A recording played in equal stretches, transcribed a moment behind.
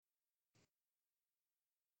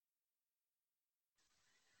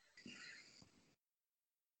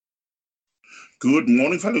Good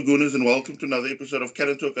morning, fellow Gooners, and welcome to another episode of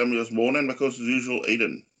Cannon Talk. I'm yours, Morning, and my co-host as usual,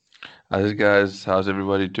 Aiden. Hi guys, how's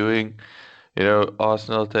everybody doing?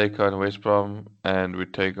 Arsenal take on West Brom and we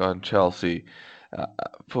take on Chelsea.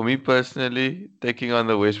 For me personally, taking on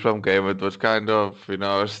the West Brom game, it was kind of,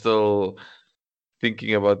 I was still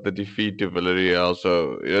thinking about the defeat to Villarreal.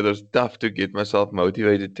 So, it was tough to get myself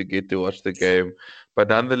motivated to get to watch the game. But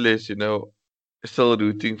nonetheless, still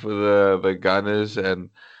rooting for the Gunners and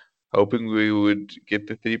hoping we would get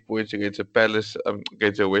the 3 points against a Palace,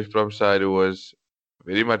 against a West Brom side who was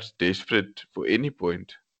very much desperate for any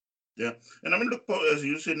point. Yeah, and I mean, look, as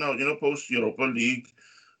you said now, post Europa League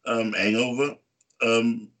hangover,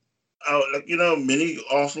 um, many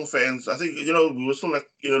Arsenal fans, I think, we were still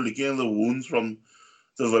licking in the wounds from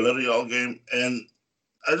the Villarreal game, and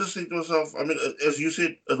I just think to myself, I mean, as you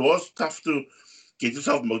said, it was tough to get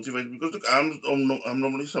yourself motivated because look, I'm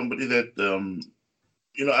normally somebody that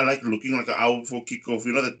I like looking like an hour before kickoff.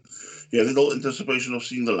 That you have the whole anticipation of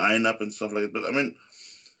seeing the lineup and stuff like that. But I mean,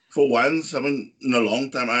 for once, I mean, in a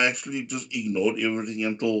long time, I actually just ignored everything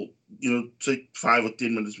until say 5 or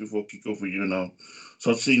 10 minutes before kickoff.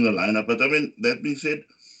 Start seeing the lineup. But I mean, that being said,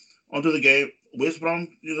 onto the game. West Brom,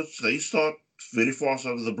 they start very fast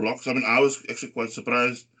out of the blocks. I mean, I was actually quite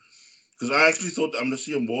surprised because I actually thought I'm going to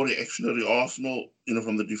see a more reactionary Arsenal,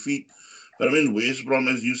 from the defeat. But I mean, West Brom,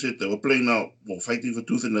 as you said, they were playing now, well, fighting for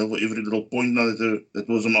tooth and nail for every little point now that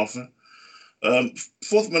was on offer.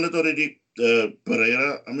 Fourth minute already,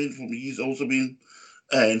 Pereira. I mean, for me, he's also been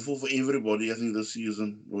a handful for everybody. I think this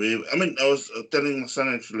season. I mean, I was telling my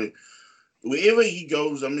son actually, wherever he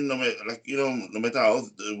goes, I mean, no matter how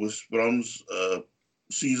the West Brom's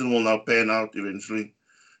season will now pan out eventually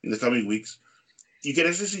in the coming weeks, you can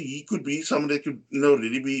actually see he could be someone that could,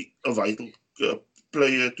 really be a vital uh,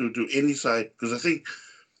 player to any side. Because I think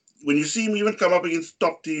when you see him even come up against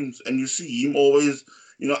top teams and you see him always,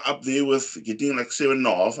 up there with getting like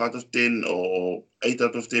 7.5 out of 10 or 8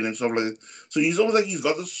 out of 10 and stuff like that. So he's almost like he's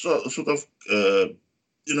got this sort of,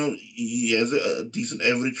 he has a decent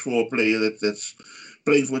average for a player that's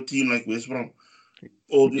playing for a team like West Brom.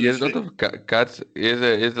 All due He has a lot respect. of guts. He has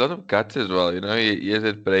a lot of guts as well. He has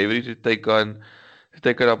that bravery to take on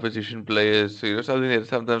opposition players. So, something that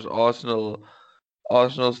sometimes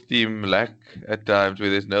Arsenal's team lack at times,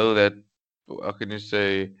 where there's no that. How can you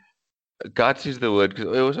say? Guts is the word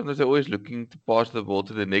because sometimes they're always looking to pass the ball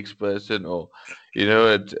to the next person, or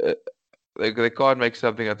they can't make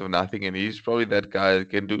something out of nothing, and he's probably that guy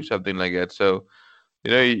that can do something like that. So.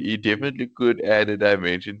 He definitely could add a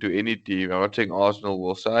dimension to any team. I'm not saying Arsenal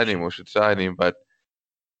will sign him or should sign him, but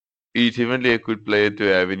he's definitely a good player to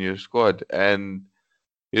have in your squad. And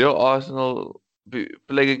Arsenal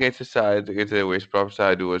playing against a West Brom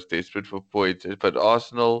side who was desperate for points, but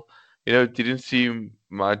Arsenal, didn't seem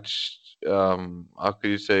much. How could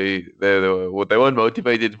you say they weren't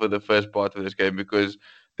motivated for the first part of this game because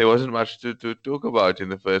there wasn't much to talk about in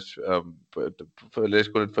the first let's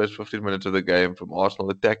call it first 15 minutes of the game from Arsenal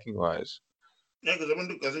attacking wise. Yeah, because I mean,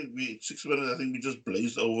 look, I think 6 minutes. I think we just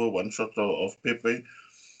blazed over one shot of Pepe.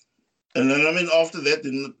 And then, I mean, after that,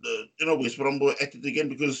 then, West Brom were at it again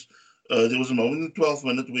because there was a moment in the 12th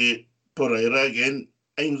minute where Pereira again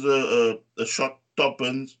aims a shot, top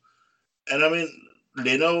ends. And I mean,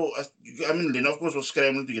 Leno, Leno, of course, was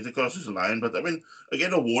scrambling to get across his line. But I mean,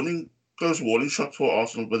 again, close warning shot for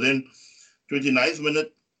Arsenal. But then, 29th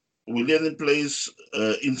minute, Willian then plays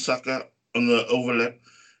in Saka on the overlap.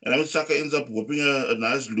 And I mean, Saka ends up whooping a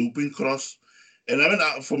nice looping cross. And I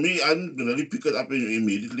mean, for me, I didn't really pick it up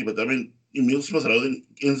immediately, but I mean, Emil Smith Rowe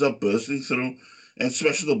ends up bursting through and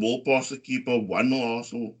smashes the ball past the keeper, 1-0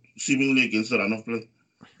 Arsenal, seemingly against the run of play.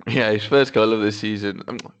 Yeah, his first goal of the season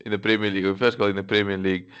in the Premier League, or first goal in the Premier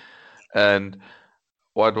League, and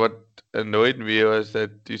what annoyed me was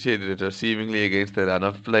that you said that it was seemingly against the run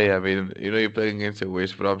of play. I mean, you're playing against a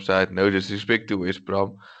West Brom side. No disrespect to West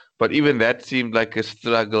Brom, but even that seemed like a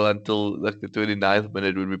struggle until like the 29th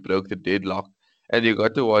minute when we broke the deadlock. And you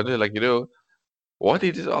got to wonder, like, what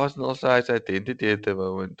is this Arsenal side's identity at the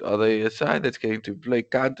moment? Are they a side that's going to play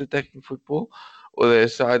counter-attacking football, or they're a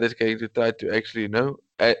side that's going to try to actually,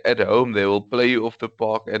 at home they will play you off the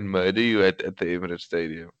park and murder you at the Emirates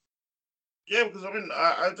Stadium? Yeah, because I mean,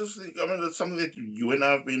 I just think, I mean, that's something that you and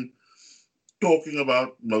I have been talking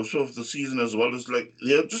about most of the season as well. Is like,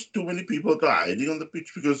 there are just too many people that are hiding on the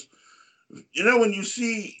pitch because, when you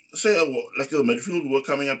see, say, like the midfield we're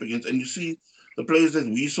coming up against, and you see the players that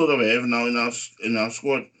we sort of have now in our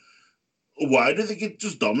squad, why do they get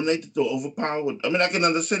just dominated or overpowered? I mean, I can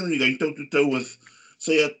understand when you're going toe to toe with,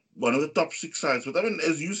 say, one of the top six sides, but I mean,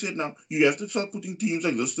 as you said now, you have to start putting teams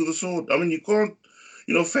like this to the sword. I mean, you can't.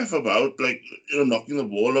 faff about, like, knocking the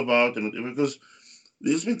ball about and whatever. Because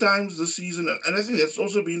there's been times this season, and I think that's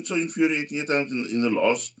also been so infuriating at times in the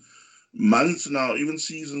last months now, even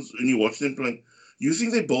seasons, when you watch them play. You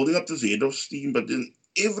think they're building up this head of steam, but then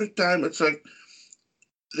every time it's like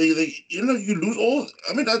you lose all.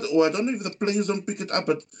 I mean, I don't know if the players don't pick it up,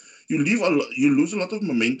 but you lose a lot of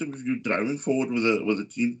momentum if you're driving forward with a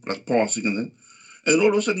team, like passing, and then all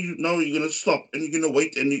of a sudden now you're gonna stop and you're gonna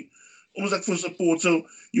wait and you almost like for support. So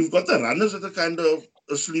you've got the runners that are kind of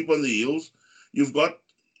asleep on the heels. You've got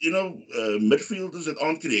midfielders that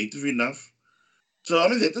aren't creative enough. So I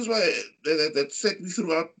mean that is why that set me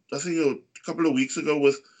throughout. I think a couple of weeks ago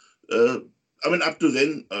with, uh, I mean up to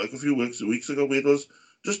then, like a few weeks ago, where it was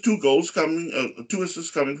just two goals coming, two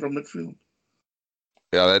assists coming from midfield.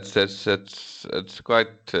 Yeah, that's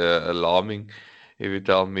quite alarming. If you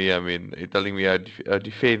tell me, I mean, you're telling me our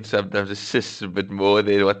defense sometimes assists a bit more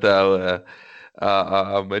than what our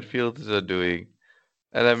midfielders are doing.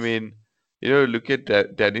 And I mean, look at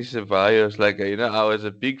that, Danny Ceballos. Like, I was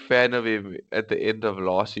a big fan of him at the end of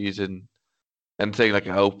last season, and saying like,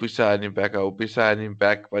 I hope we sign him back. I hope we sign him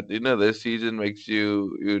back. But this season makes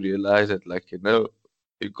you realize that, like, you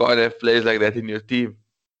can't have players like that in your team.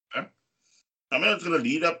 Huh? I mean it's going to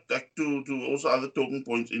lead up back to also other talking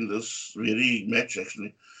points in this very match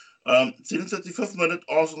actually. Since 35th minute,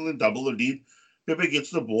 Arsenal then double the lead. Pepe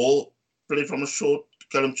gets the ball, played from a short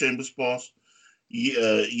Callum Chambers pass.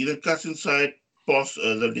 He then cuts inside, pass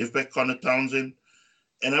the left back Connor Townsend.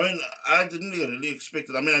 And I mean, I didn't really expect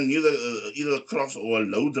it. I mean, I knew that either a cross or a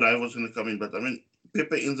low drive was going to come in, but I mean,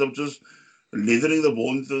 Pepe ends up just leathering the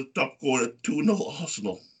ball into the top corner, 2-0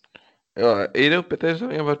 Arsenal. Yeah, but there's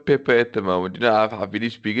something about Pepe at the moment. I've been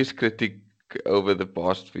his biggest critic over the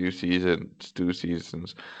past few seasons, 2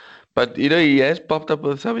 seasons. But he has popped up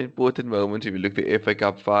with some important moments. If you look at the FA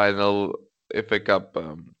Cup final, FA Cup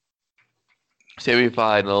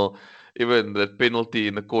semi-final, even the penalty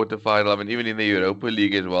in the quarter-final. I mean, even in the Europa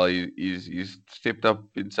League as well, he's stepped up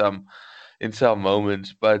in some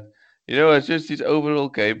moments. But it's just his overall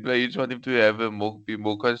gameplay. You just want him to have be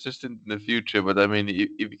more consistent in the future. But I mean,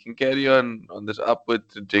 if he can carry on this upward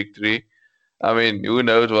trajectory, I mean, who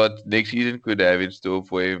knows what next season could have in store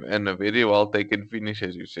for him, and a very well taken finish,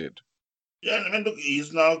 as you said. Yeah, and I mean, look,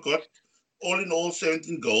 he's now got all in all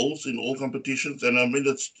 17 goals in all competitions, and I mean,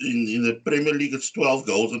 that's in the Premier League, it's 12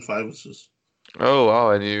 goals and 5 assists. Oh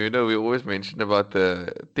wow, and we always mention about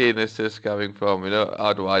the 10 assists coming from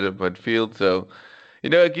out wide of midfield. So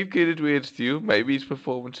I give credit where it's due. Maybe his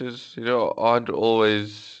performances aren't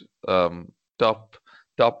always top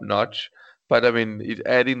notch, but I mean he's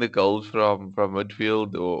adding the goals from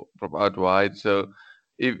midfield or from out wide. So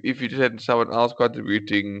if you just had someone else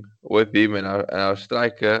contributing with him and our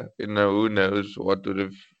striker, who knows what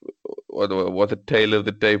the tail of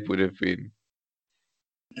the tape would have been.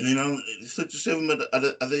 And 37 at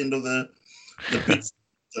the other end of the pitch,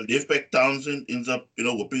 the left back Townsend ends up,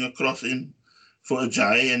 whipping a cross in for a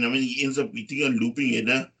Jai, and I mean, he ends up beating a looping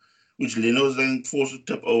header, which Leno's then forced to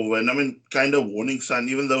tip over. And I mean, kind of warning sign,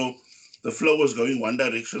 even though the flow was going one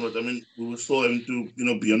direction, but I mean, we were still having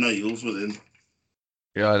to, be on our heels with him.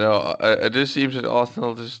 Yeah, I know. It just seems that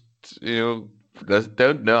Arsenal just,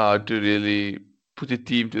 don't know how to really put a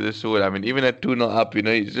team to the sword. I mean, even at 2-0 up, you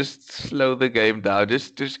just slow the game down,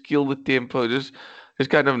 just kill the tempo, just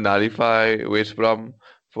kind of nullify West Brom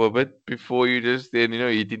for a bit before you just then,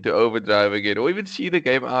 hit into overdrive again, or even see the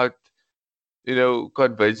game out,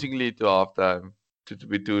 convincingly to halftime to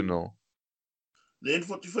be 2-0. Then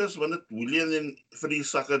 41st minute, William then free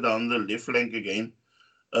sucker down the left flank again.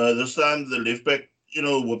 This time the left back,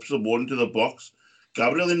 whips the ball into the box.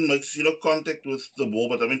 Gabriel then makes, contact with the ball,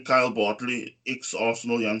 but I mean Kyle Bartley,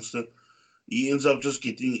 ex-Arsenal youngster, he ends up just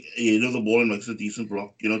getting ahead of the ball and makes a decent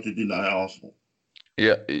block, to deny Arsenal.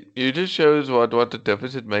 Yeah, it just shows what the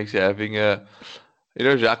difference it makes having a.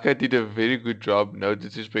 Xhaka did a very good job. No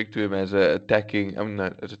disrespect to him as a attacking. I'm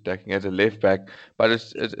not as attacking as a left back, but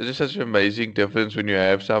it's just such an amazing difference when you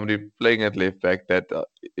have somebody playing at left back that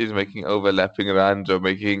is making overlapping runs or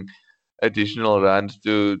making additional runs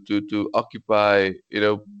to occupy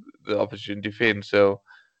the opposition defense. So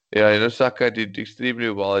yeah, Saka did extremely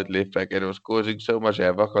well at left back and was causing so much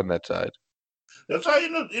havoc on that side. That's why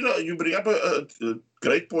you bring up a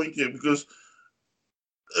great point here because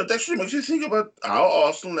it actually makes you think about how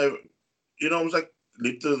Arsenal have, almost like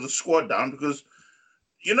let the squad down because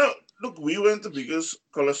you know, look, we weren't the biggest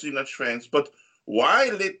Kolasinac fans, but why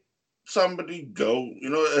let somebody go,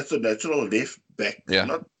 as a natural left back, Yeah.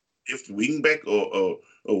 not left wing back or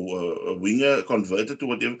a winger converted to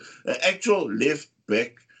whatever, an actual left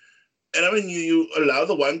back, And I mean, you allow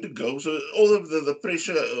the one to go, so all of the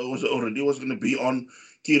pressure was going to be on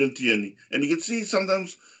Kieran Tierney. And you can see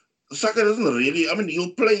sometimes Saka doesn't really, I mean,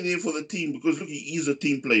 he'll play there for the team because, look, he is a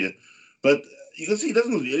team player. But you can see he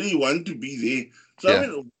doesn't really want to be there. So, I Yeah,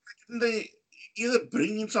 mean, why can't they either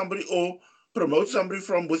bring in somebody or promote somebody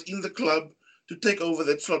from within the club to take over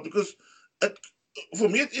that slot? Because it, for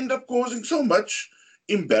me, it ended up causing so much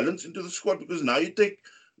imbalance into the squad because now you take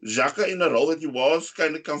Xhaka in a role that he was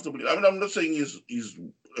kind of comfortable. I mean, I'm not saying he's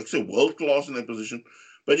like say world class in that position,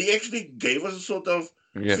 but he actually gave us a sort of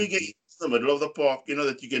yeah. figure in the middle of the park,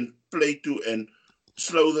 that you can play to and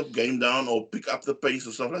slow the game down or pick up the pace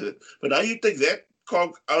or stuff like that. But now you take that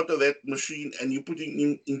cog out of that machine and you're putting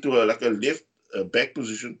him into a left back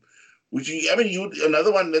position, which I mean,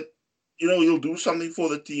 another one that he'll do something for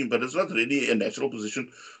the team, but it's not really a natural position.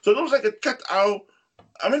 So it looks like it cut out.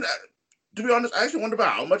 I mean, to be honest, I actually wonder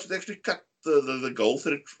about how much it actually cut the goal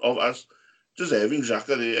threat of us just having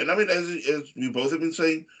Xhaka there. And I mean, as we both have been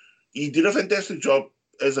saying, he did a fantastic job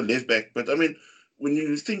as a left back. But I mean, when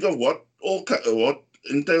you think of what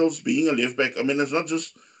entails being a left back, I mean, it's not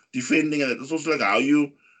just defending, and it's also like how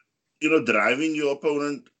driving your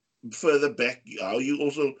opponent further back, how you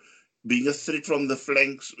also being a threat from the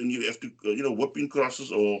flanks when you have to whip in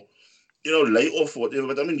crosses or lay off or whatever.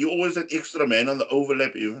 But I mean, you always that extra man on the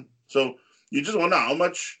overlap even. So you just wonder how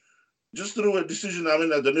much just through a decision. I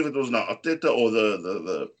mean, I don't know if it was now Arteta or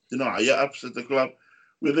the higher ups at the club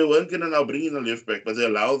where they weren't gonna now bring in a left back, but they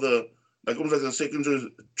allow the like almost like a second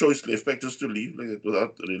choice left back just to leave like that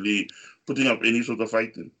without really putting up any sort of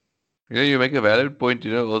fighting. You make a valid point,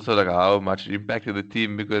 also like how much it impacted the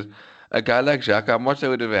team because a guy like Xhaka, I'm not sure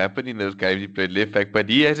what would have happened in those games he played left back, but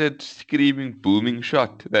he has a screaming, booming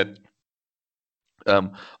shot that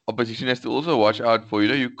opposition has to also watch out for.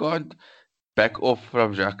 You can't back off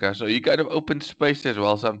from Xhaka, so he kind of opens space as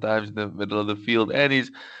well sometimes in the middle of the field, and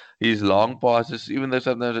his long passes, even though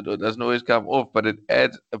sometimes it doesn't always come off, but it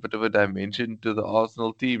adds a bit of a dimension to the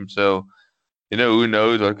Arsenal team. So who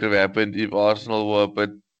knows what could have happened if Arsenal were,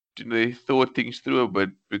 but they thought things through a bit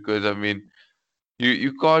because I mean,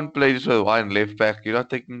 you can't play just with one left back. You're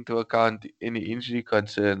not taking into account any injury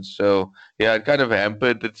concerns. So yeah, it kind of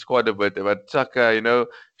hampered the squad a bit. But Saka,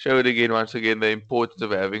 showed again once again the importance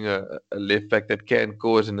of having a left back that can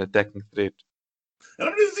cause an attacking threat. And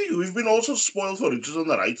I really think we've been also spoiled for riches on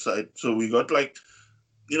the right side. So we got like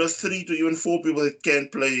 3 to even 4 people that can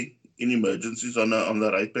play in emergencies on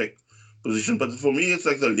the right back position. But for me, it's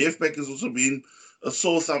like the left back has also been a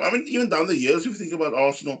sore thumb. I mean, even down the years, if you think about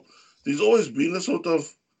Arsenal, there's always been a sort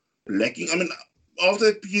of lacking. I mean, after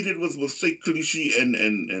that period with say Clichy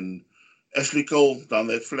and Ashley Cole down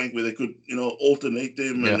that flank where they could alternate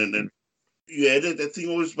them Yeah, and you had that thing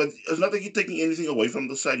always, but it's not like you're taking anything away from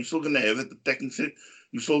the side. You're still going to have that attacking set.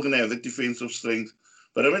 You're still going to have that defensive strength.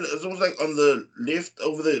 But I mean, it's almost like on the left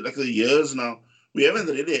over the years now, we haven't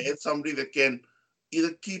really had somebody that can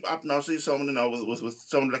either keep up now. Say someone now with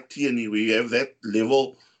someone like Tierney, where you have that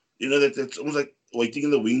level, that's almost like waiting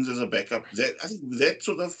in the wings as a backup. That I think that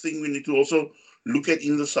sort of thing we need to also look at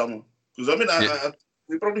in the summer. Because I mean, yeah,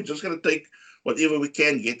 we're probably just going to take whatever we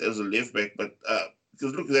can get as a left back, but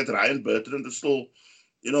because look at that Ryan Bertrand is still,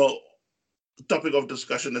 you know, topic of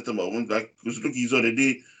discussion at the moment. Like, because look, he's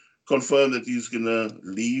already confirmed that he's gonna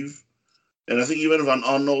leave, and I think even Van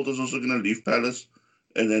Arnold is also gonna leave Palace,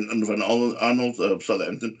 and Van Arnold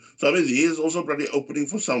Southampton. So I mean, he is also probably opening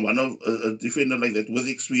for someone of a defender like that with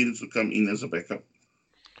experience to come in as a backup.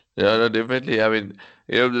 yeah, no, definitely. I mean,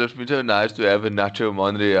 it's been so nice to have a Nacho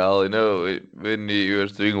Monreal. When he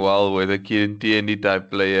was doing well with a Kieran Tierney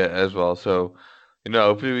type player as well. So.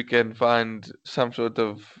 Hopefully we can find some sort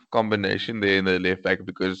of combination there in the left back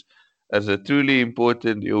because as a truly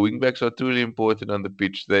important, your wing backs are truly important on the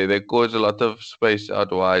pitch. They cause a lot of space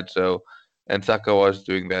out wide. So, and Saka was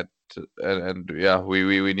doing that, and yeah,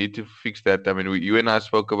 we need to fix that. I mean, you and I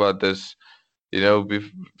spoke about this, in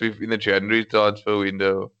the January transfer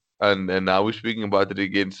window, and now we're speaking about it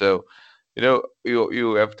again. So,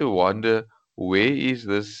 you have to wonder where is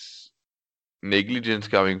this negligence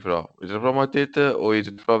coming from? Is it from Arteta or is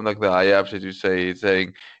it from like the high ups as you say,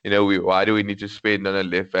 saying, why do we need to spend on a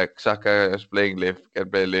left back? Saka is playing left,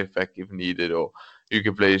 can play left back if needed, or you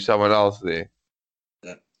can play someone else there.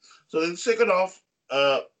 Yeah. So in the second half,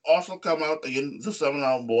 Arsenal come out again. This time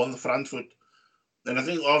now more on the front foot, and I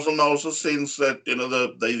think Arsenal now also sense that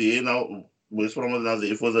they there now West Brom is now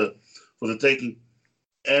there for the taking.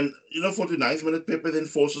 And 49th minute, Pepe then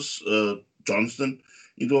forces Johnston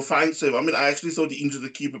into a fine save. I mean, I actually thought he injured the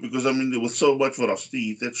keeper because I mean there was so much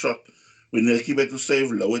velocity that shot when the keeper had to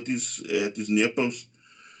save low at his near post.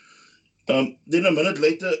 Then a minute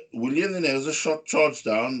later, Willian then has a shot charged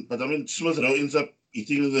down, but I mean Smith Rowe ends up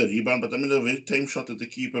hitting the rebound, but I mean a very tame shot at the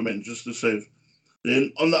keeper manages to save.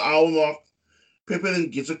 Then on the hour mark, Pepe then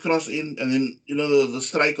gets a cross in, and then the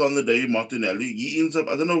strike on the day, Martinelli. He ends up.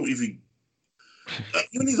 I don't know if he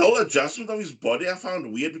even his whole adjustment of his body I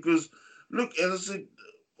found weird because look, as I said,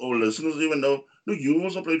 listeners don't even know. Look, you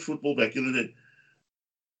also played football back in the day.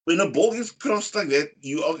 When a ball gets crossed like that,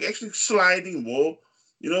 you are actually sliding more,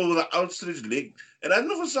 with an outstretched leg. And I don't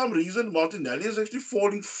know for some reason Martinelli is actually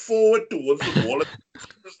falling forward towards the ball.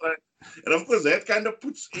 And of course that kind of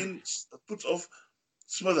puts off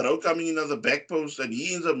Smith Rowe coming in as a back post, and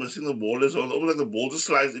he ends up missing the ball as well. Almost like the ball just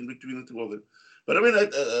slides in between the two of them. But I mean,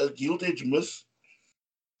 a gilt edge miss.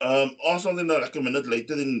 Arsenal then like a minute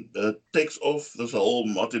later then takes off this whole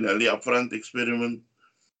Martinelli up front experiment.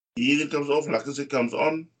 He then comes off, Lacazette comes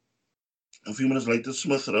on. A few minutes later,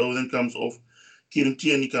 Smith Rowe then comes off. Kieran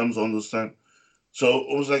Tierney comes on this time. So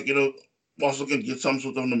almost like, Arsenal can get some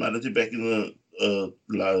sort of normality back in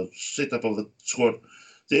the setup of the squad.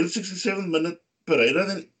 Then 67th minute, Pereira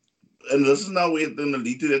then, and this is now where then the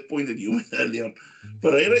lead to that point that you went earlier on.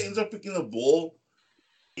 Pereira ends up picking the ball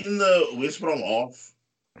in the West Brom half,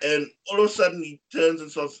 and all of a sudden he turns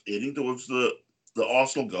and starts heading towards the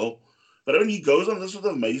Arsenal goal. But when he goes on this sort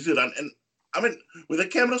of mazy run, and I mean, when the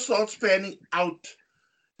camera starts panning out,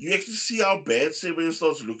 you actually see how bad Sebastian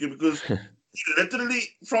starts looking because he literally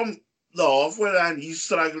from the halfway line he's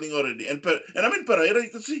struggling already. And I mean Pereira, you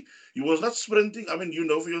can see he was not sprinting. I mean,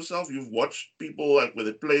 for yourself, you've watched people like when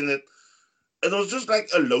they're playing it. It was just like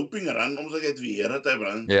a loping run, almost like a Vieira type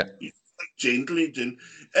run. Yeah. He's like gently,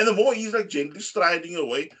 and the more he's like gently striding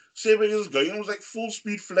away, Sebastian is going almost like full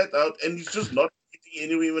speed flat out, and he's just not getting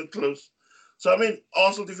anywhere even close. So I mean,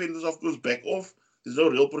 Arsenal defenders of course back off. There's no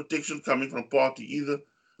real protection coming from Partey either.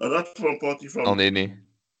 Not from Partey, from Elneny.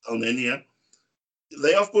 Yeah.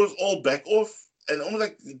 They of course all back off and almost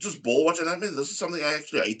like just ball watch. And I mean, this is something I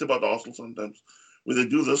actually hate about Arsenal sometimes, where they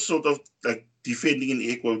do this sort of like defending in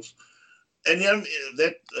air quotes. And yeah,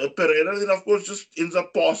 that Pereira then of course just ends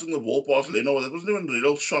up passing the ball past Leno. That wasn't even a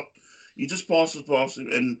real shot. He just passes past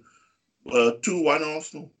him, and 2-1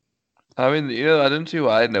 Arsenal. I mean, I don't see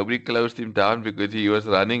why nobody closed him down because he was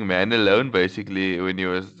running man alone basically when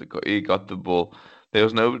he got the ball. There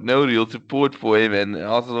was no real support for him, and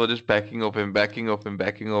Arsenal were just backing off him, backing off him,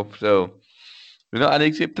 backing off. So,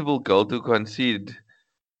 unacceptable goal to concede.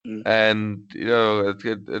 Mm. And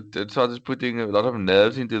it started putting a lot of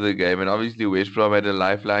nerves into the game, and obviously West Brom had a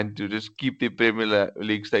lifeline to just keep the Premier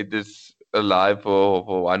League status alive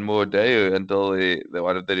for one more day until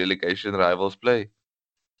one of the relegation rivals play.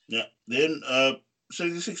 Yeah. Then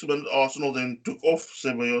 76 minutes, Arsenal then took off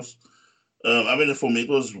Ceballos. I mean, for me, it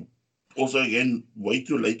was also again way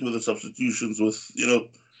too late with the substitutions.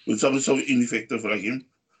 With something so ineffective like him.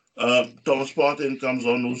 Thomas Partey comes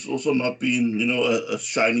on, who's also not been, a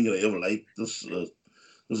shining ray of light this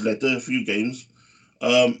latter few games.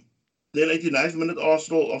 Then 89th minute,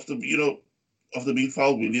 Arsenal, after being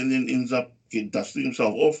fouled, Willian then ends up dusting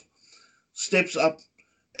himself off, steps up,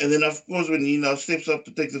 and then of course when he now steps up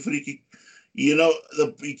to take the free kick,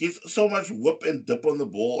 he gets so much whip and dip on the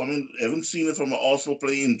ball. I mean, I haven't seen it from an Arsenal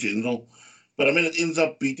player in general. But I mean, it ends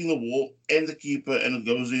up beating the wall and the keeper, and it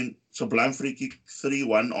goes in. Sublime free kick,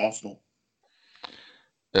 3-1 Arsenal.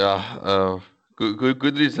 Yeah,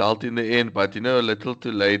 good result in the end, but a little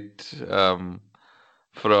too late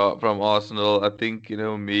from Arsenal. I think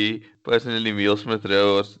me personally, Emile Smith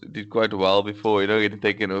Rowe did quite well before getting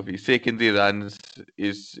taken off. His secondary runs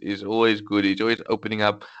is always good. He's always opening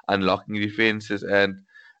up, unlocking defenses, and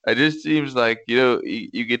it just seems like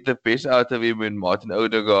you get the best out of him when Martin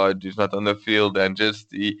Odegaard is not on the field, and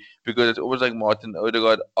because it's almost like Martin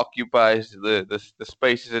Odegaard occupies the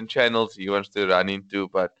spaces and channels he wants to run into,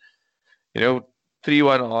 but you know,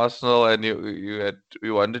 3-1 Arsenal, and you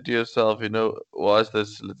wondered to yourself, was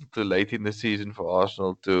this a little too late in the season for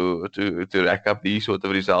Arsenal to rack up these sort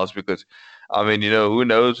of results? Because, I mean, who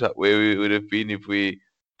knows where we would have been if we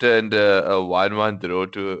turned a 1-1 draw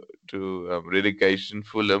to relegation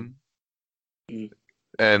Fulham. Mm.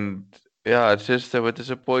 And yeah, it's just a bit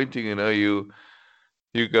disappointing,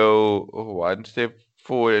 you go one step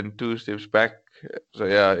forward and two steps back. So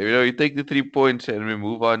yeah, you take the 3 points and we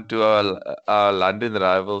move on to our London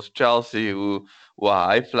rivals, Chelsea, who are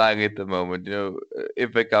high flying at the moment.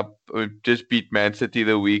 FA Cup just beat Man City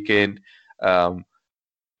the weekend. FA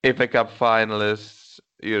Cup finalists,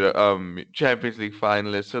 Champions League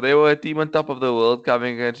finalists. So they were a team on top of the world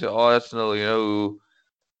coming against Arsenal,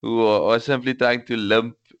 who are simply trying to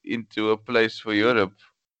limp into a place for Europe.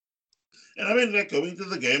 And I mean, like going to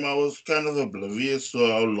the game, I was kind of oblivious to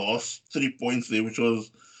our last 3 points there, which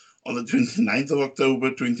was on the 29th of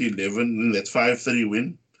October 2011, in that 5-3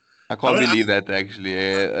 win. I I can't mean, believe that actually.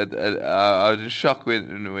 I was just shocked when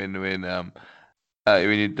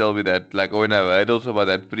you told me that. Like when I heard also about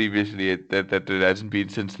that previously, that it hasn't been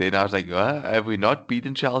since then. I was like, what? Have we not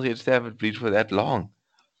beaten Chelsea at Stamford Bridge for that long?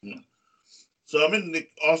 so I mean,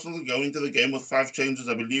 like Arsenal going to the game with 5 changes,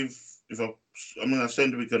 I believe. If I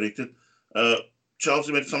stand to be corrected. Uh,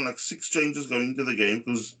 Chelsea made something like 6 changes going into the game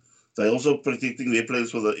because they're also protecting their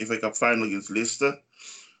players for the FA Cup final against Leicester.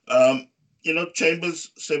 Um,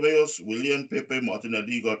 Chambers, Ceballos, Willian, Pepe,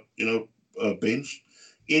 Martinelli got bench.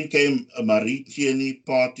 In came Marie, Tierney,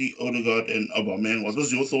 Partey, Odegaard, and Aubameyang. What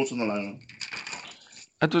was your thoughts on the lineup?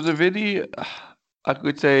 It was a very, I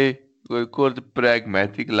could say, we'll call it a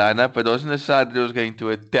pragmatic lineup. It wasn't a side that was going to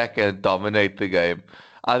attack and dominate the game.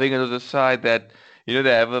 I think it was a side that, they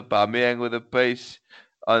have a Aubameyang with a pace,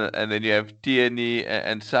 and then you have Tierney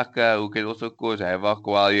and Saka, who can also cause havoc,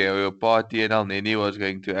 while your Partey and Elneny was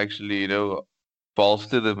going to actually,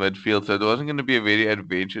 bolster the midfield. So it wasn't going to be a very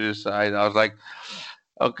adventurous side. I was like,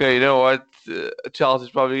 okay, you know what? Chelsea's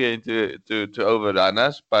probably going to overrun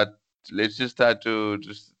us, but let's just try to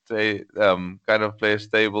just say kind of play a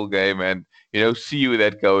stable game and see where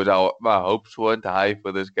that goes. My hopes weren't high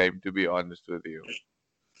for this game, to be honest with you.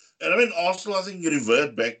 And I mean, Arsenal, I think,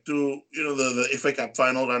 revert back to the FA Cup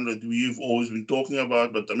final run that we've always been talking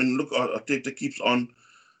about. But I mean, look, Arteta keeps on.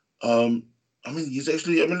 Um, I mean, he's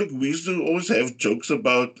actually. I mean, look, we used to always have jokes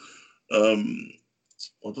about um,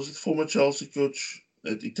 what was it, former Chelsea coach,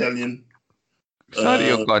 that Italian,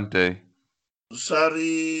 Sorry, uh, Conte.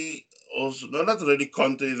 Sarri, also no, not really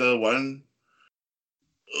Conte, the one.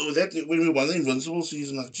 Oh, that when we won the Invincible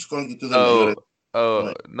season, I just can't get to the name Oh, right.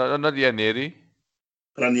 oh, not Yaneri.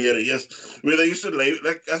 Ranieri, yes. Where they used to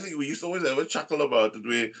like I think we used to always have a chuckle about it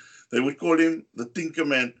where they would call him the Tinker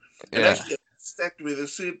Man. And Yeah. actually a stat where they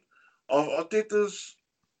said of Arteta's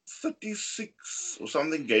 36 or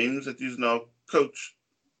something games that he's now coached,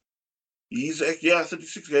 he's actually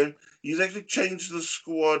 36 games. He's actually changed the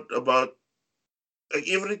squad about like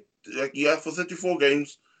every for 34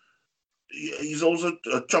 games. He's also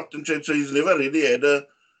chopped and changed, so he's never really had a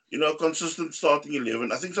consistent starting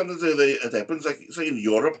 11. I think sometimes it happens like say in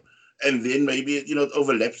Europe, and then maybe it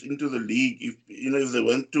overlaps into the league if they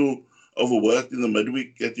weren't too overworked in the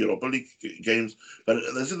midweek at Europa League games. But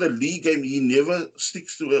this is the league game; he never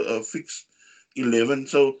sticks to a fixed 11.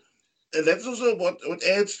 So and that's also what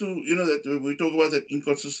adds to that we talk about that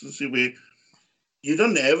inconsistency where you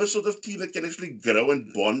don't have a sort of team that can actually grow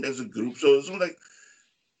and bond as a group. So it's not like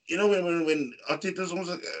when Arteta's almost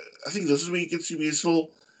like, I think this is where you can see we're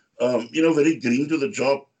still, very green to the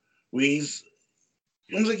job, where he's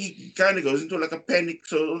almost like he kind of goes into like a panic.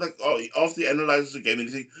 So like after he analyzes the game and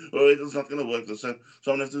he thinks, oh, it's not going to work this time,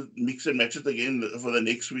 so I'm going to have to mix and match it again for the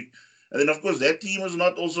next week. And then of course that team is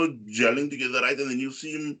not also gelling together, right? And then you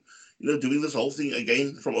see him, doing this whole thing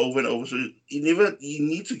again from over and over. So he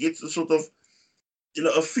needs to get the sort of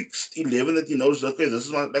a fixed 11 that he knows. Okay, this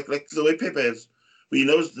is my like the way Pepe is. But he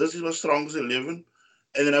knows this is my strongest 11,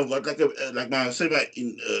 and then I've got like my say by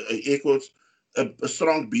in air quotes a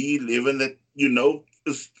strong B11 that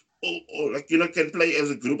is or like can play as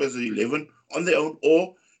a group as an 11 on their own,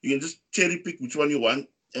 or you can just cherry pick which one you want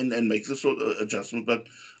and make the sort of adjustment. But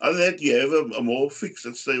other than that, you have a more fixed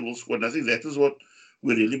and stable squad. And I think that is what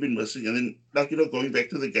we've really been missing. And then going back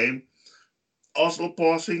to the game, Arsenal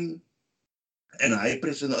passing and high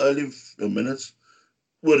press in the early minutes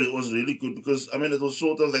where it was really good because I mean it was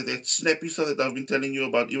sort of like that snappy stuff that I've been telling you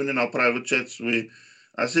about even in our private chats where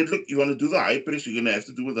I said, look, you want to do the high press, you're gonna have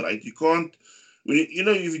to do it right. You can't when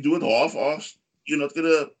if you do it half-assed, you're not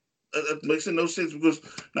gonna. It makes no sense because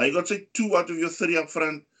now you got say 2 out of your 3 up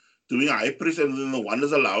front doing a high press, and then the one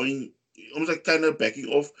is allowing almost like kind of backing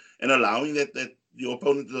off and allowing that your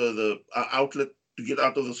opponent the outlet to get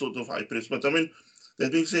out of the sort of high press. But I mean,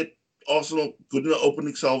 that being said, Arsenal good in the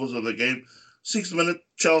opening salvos of the game. 6th minute,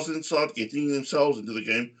 Chelsea start getting themselves into the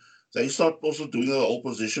game. They start also doing the whole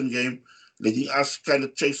position game, letting us kind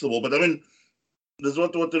of chase the ball. But I mean, this is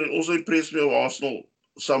what also impressed me of Arsenal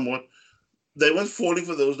somewhat. They weren't falling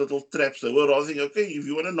for those little traps. They were rather thinking, okay, if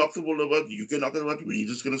you want to knock the ball about, you can knock it about. We're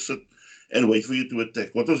just going to sit and wait for you to attack.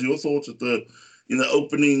 What was your thoughts in the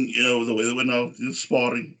opening? The way they were now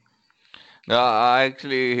sparring. No, I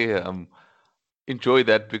actually enjoy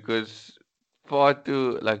that because far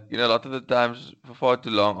too like a lot of the times for far too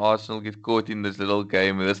long Arsenal get caught in this little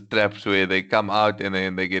game, this traps where they come out and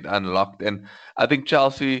then they get unlocked. And I think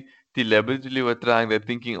Chelsea deliberately were trying that,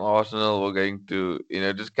 thinking Arsenal were going to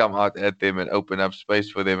just come out at them and open up space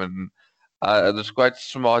for them. And It was quite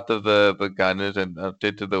smart of the Gunners and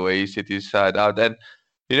Arteta the way he set his side out. And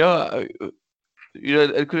you know,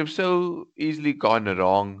 it could have so easily gone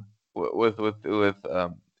wrong with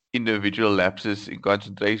individual lapses in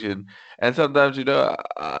concentration. And sometimes,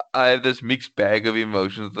 I have this mixed bag of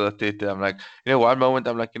emotions with Arteta. I'm like, one moment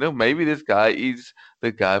I'm like, maybe this guy is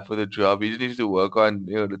the guy for the job. He just needs to work on,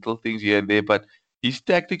 little things here and there. But his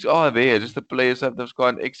tactics are there. Just the players sometimes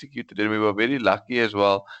can't execute it. And we were very lucky as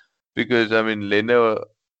well because I mean, Leno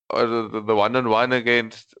or the one-on-one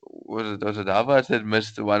against was it Havertz that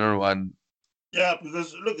missed the one-on-one. Yeah,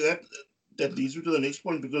 because look, that leads me to the next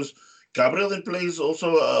point because Gabriel then plays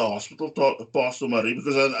also a hospital pass to Marie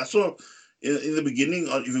because I saw in the beginning,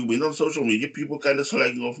 if you went on social media, people kind of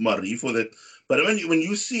slagging off Marie for that. But when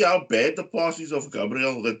you see how bad the pass is of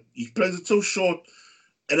Gabriel, that he plays it so short,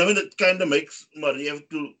 and I mean it kind of makes Marie have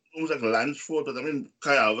to almost like lunge for it. I mean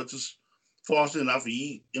Kai Havertz is fast enough;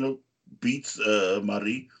 he beats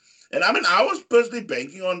Marie. And I mean, I was personally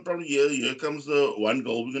banking on probably here comes the one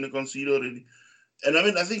goal we're going to concede already. And I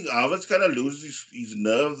mean, I think Havertz kind of loses his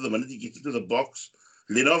nerve the minute he gets into the box.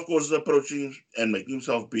 Leno, of course, is approaching him and making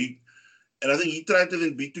himself big. And I think he tried to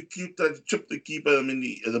then be too cute, tried to chip the keeper. I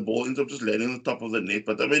mean, the ball ends up just landing on the top of the net.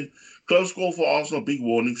 But I mean, close call for Arsenal, big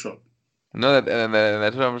warning shot. No, and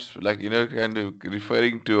that's what I'm like, kind of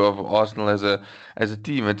referring to of Arsenal as a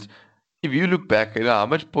team. It's if you look back, how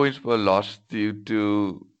much points were lost due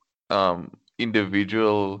to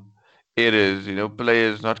individual errors,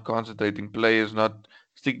 players not concentrating, players not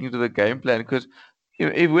sticking to the game plan. Because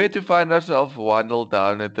if we're to find ourselves 1-0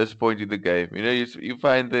 down at this point in the game, you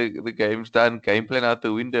find the game's done, game plan out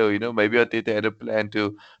the window. Maybe Arteta had a plan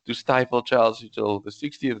to stifle Chelsea till the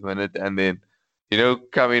 60th minute and then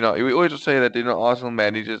coming on. We always say that Arsenal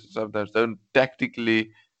managers sometimes don't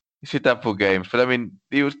tactically set up for games, but I mean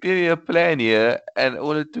there was clearly a plan here, and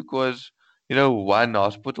all it took was one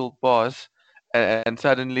hospital pass, and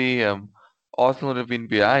suddenly Arsenal would have been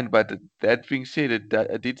behind. But that being said,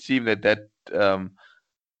 it did seem that um,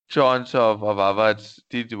 chance of Havertz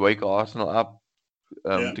did wake Arsenal up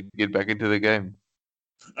Yeah. to get back into the game.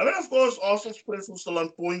 I mean, of course, Arsenal's press was still on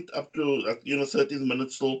point up to 13th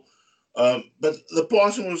minute still. But the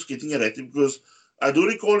passing was getting erratic because I do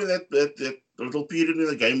recall in that little period in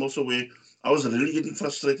the game also where I was really getting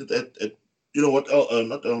frustrated at what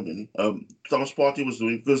not Elneny, Thomas Partey was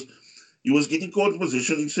doing because he was getting caught in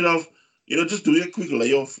position instead of just doing a quick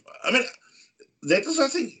layoff. I mean, that is I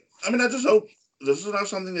think. I mean, I just hope this is now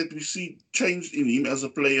something that we see changed in him as a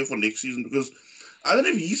player for next season because I don't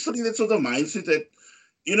know if he's still in that sort of mindset that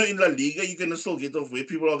in La Liga, you're gonna still get off where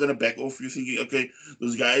people are gonna back off you, thinking, okay,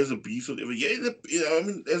 this guy is a beast, or whatever. Yeah, I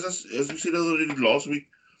mean, as we said already last week,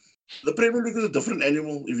 the Premier League is a different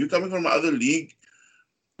animal. If you're coming from another league,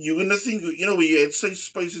 you're gonna think, where you had say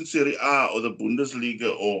space in Serie A or the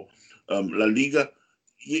Bundesliga or La Liga,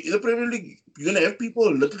 in the Premier League, you're gonna have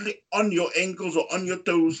people literally on your ankles or on your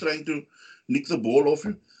toes trying to nick the ball off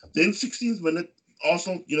you. Then 16th minute,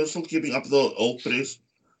 Arsenal, still keeping up the old press.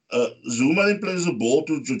 Zuma then plays the ball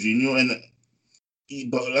to Jorginho,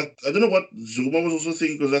 and but like I don't know what Zuma was also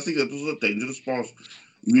thinking because I think that was a dangerous pass.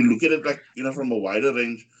 You look at it like from a wider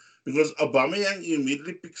range because Aubameyang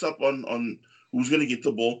immediately picks up on who's going to get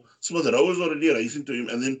the ball. Smith Rowe is already racing to him,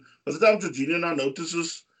 and then by the time Jorginho now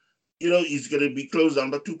notices, he's going to be closed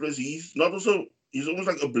down by two players. He's almost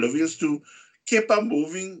like oblivious to Kepa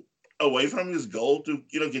moving away from his goal to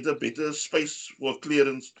get a better space for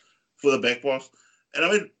clearance for the back pass. And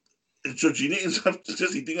I mean, Jorginho ends up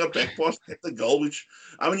just hitting a back pass at the goal, which,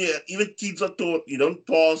 I mean, yeah, even kids are taught you don't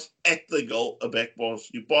pass at the goal, a back pass.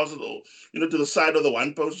 You pass it all, to the side of the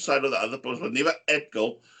one post, side of the other post, but never at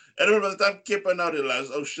goal. And then by the time Kepa now realizes,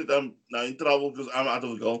 oh shit, I'm now in trouble because I'm out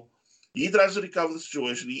of the goal, he tries to recover the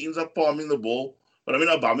situation. He ends up palming the ball. But I mean,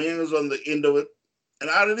 Aubameyang is on the end of it. And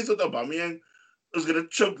I really thought Aubameyang was going to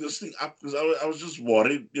choke this thing up because I was just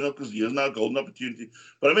worried, because he has now a golden opportunity.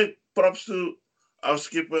 But I mean, props to our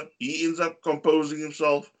skipper. He ends up composing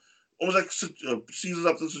himself, almost like seizes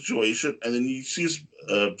up the situation, and then he sees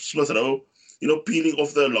Smith Rowe, peeling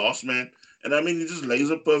off the last man. And I mean, he just lays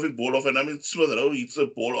a perfect ball off. And I mean, Smith Rowe hits a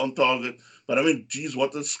ball on target. But I mean, geez,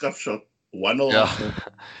 what a scuff shot. 1-0 Yeah. Arsenal.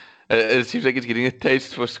 It seems like he's getting a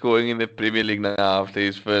taste for scoring in the Premier League now after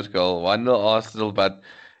his first goal. 1-0 Arsenal, but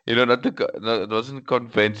it wasn't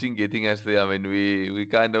convincing getting us there. I mean, we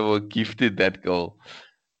kind of were gifted that goal.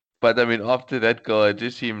 But I mean, after that goal, it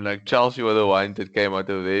just seemed like Chelsea were the ones that came out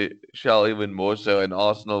of their shell even more so, and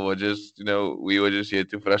Arsenal were just, we were just here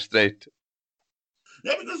to frustrate.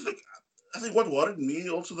 Yeah, because look, I think what worried me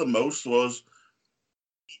also the most was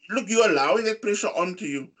look, you're allowing that pressure onto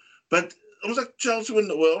you, but almost like Chelsea were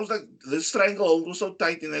almost like the stranglehold was so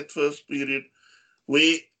tight in that first period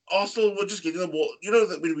where Arsenal were just getting the ball. You know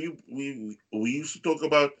that when we used to talk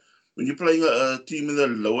about when you're playing a team in the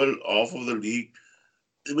lower half of the league,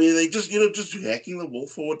 where they just just hacking the ball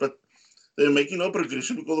forward, but they're making no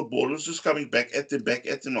progression because the ball was just coming back at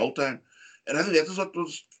them all time. And I think that is what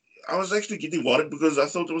was. I was actually getting worried because I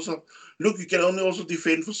thought to myself, look, you can only also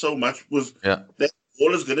defend for so much because Yeah. that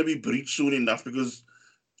ball is going to be breached soon enough because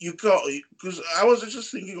you can't. Because I was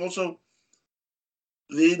just thinking also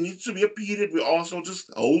there needs to be a period where Arsenal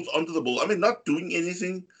just holds onto the ball. I mean, not doing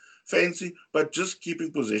anything fancy, but just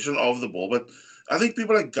keeping possession of the ball. But I think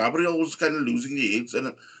people like Gabriel was kind of losing their heads,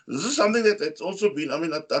 and this is something that's also been. I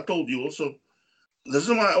mean, I told you also. This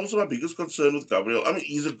is my biggest concern with Gabriel. I mean,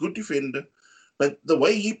 he's a good defender, but the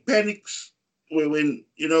way he panics when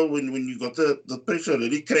when you got the pressure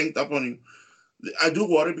really cranked up on him, I do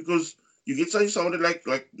worry because you get somebody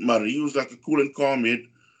like Marie who's like a cool and calm head,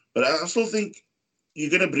 but I still think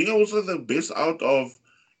you're gonna bring also the best out of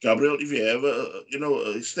Gabriel if you have a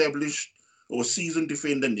established or seasoned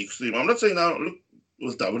defender next to him. I'm not saying now look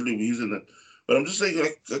with David Luiz in it, but I'm just saying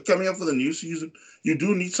like coming up for the new season, you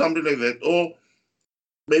do need somebody like that, or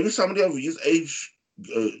maybe somebody of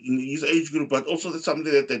in his age group, but also that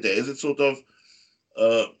somebody that has it sort of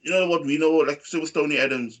what we know, like say with Tony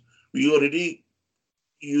Adams, we already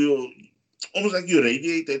you almost like you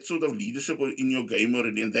radiate that sort of leadership in your game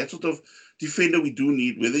already, and that sort of defender we do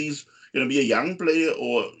need, whether he's going to be a young player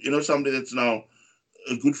or somebody that's now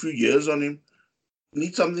a good few years on him.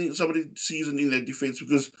 Need somebody seasoned in that defense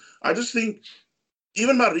because I just think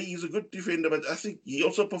even Marie is a good defender, but I think he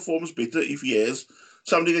also performs better if he has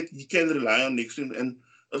somebody that he can rely on next to him. And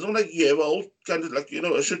it's not like you have a whole kind of like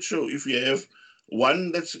a shit show if you have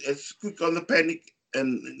one that's quick on the panic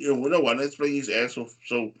and one that's playing his ass off.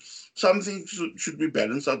 So something should be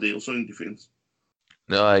balanced out there also in defense.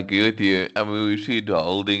 No, I agree with you. I mean, we see the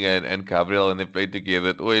Holding and Gabriel and they play together.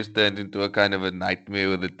 It always turns into a kind of a nightmare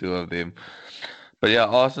with the two of them. But yeah,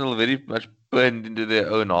 Arsenal very much pinned into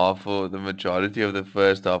their own half for the majority of the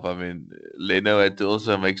first half. I mean, Leno had to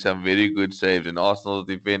also make some very good saves, and Arsenal's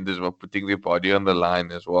defenders were putting their body on the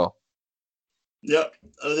line as well. Yeah,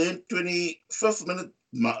 then 25th minute,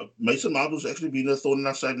 Mason Mount was actually being a thorn in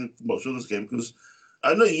our side in most of this game because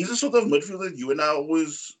I know he's a sort of midfielder that you and I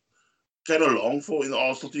always kind of long for in the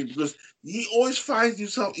Arsenal team because he always finds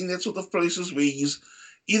himself in that sort of places where he's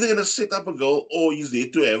either going to set up a goal or he's there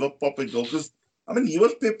to have a pop and goal. Because I mean, he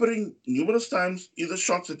was peppering numerous times either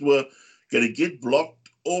shots that were going to get blocked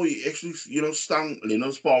or he actually stung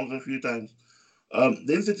Leno's palms a few times.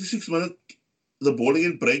 Then 36 minutes, the ball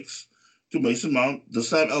again breaks to Mason Mount. This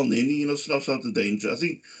time El Neni, snuffs out the danger. I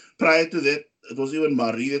think prior to that, it was even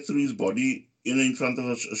Marie that threw his body in front of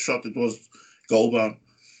a shot. It was goal bound.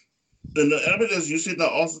 And I mean, as you said, now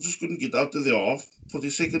Arsenal just couldn't get out to the half.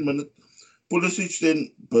 42nd minute, Pulisic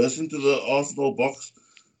then burst into the Arsenal box.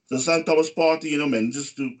 The St. Thomas Party,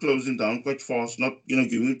 manages to close him down quite fast, not, giving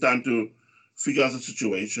him time to figure out the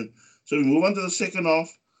situation. So we move on to the second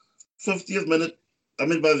half. 50th minute. I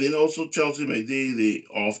mean, by then also Chelsea made the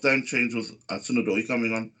halftime change with Hudson-Odoi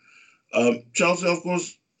coming on. Chelsea, of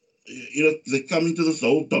course, they come into this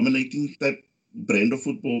whole dominating type brand of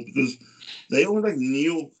football because they all like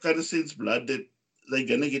knew kind of since blood that they're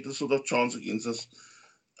gonna get a sort of chance against us.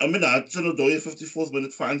 I mean, Hudson-Odoi, 54th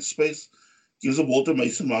minute, finds space, gives the ball to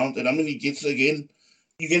Mason Mount, and I mean, he gets again.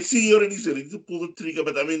 You can see he already ready to pull the trigger,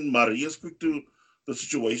 but I mean, Maria's quick to the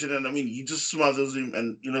situation, and I mean, he just smothers him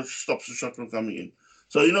and stops the shot from coming in.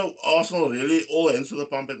 So Arsenal really all hands to the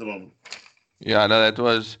pump at the moment. Yeah, no, that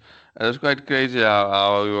was quite crazy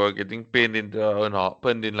how we were getting pinned into our own half,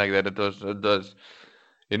 pinned in like that. It was.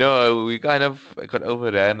 We kind of got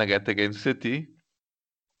overran like that against City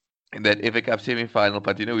in that FA Cup semi-final,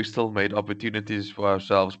 but we still made opportunities for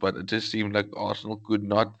ourselves. But it just seemed like Arsenal could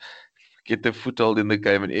not get the foothold in the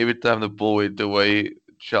game, and every time the ball went away,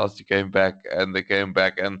 Chelsea came back, and they came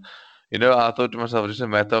back, and I thought to myself, it's just a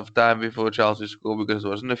matter of time before Chelsea scored because it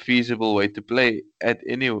wasn't a feasible way to play at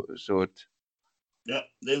any sort. Yeah,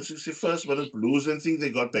 then 61st minute Blues, and think they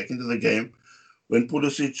got back into the game when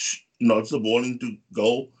Pulisic nods the ball into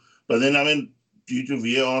goal. But then, I mean, due to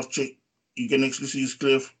VAR check, you can actually see his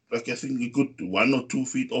clear, like I think a good 1 or 2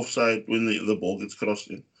 feet offside when the ball gets crossed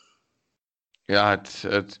in. Yeah, it's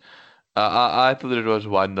I thought it was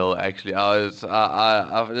 1-0 actually. I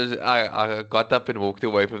got up and walked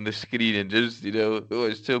away from the screen and just I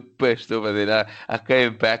was so pissed over then I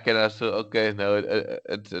came back and I saw okay no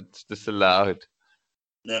it's disallowed.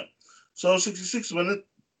 Yeah. So 66 minute,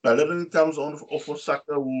 Bellerin comes on off for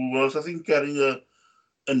Saka, who was, I think, carrying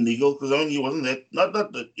a niggle because I mean he wasn't that not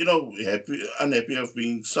that, unhappy of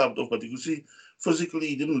being subbed off, but you could see physically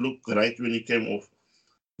he didn't look right when he came off.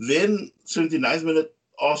 Then 79th minute,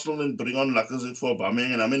 Arsenal then bring on Lacazette for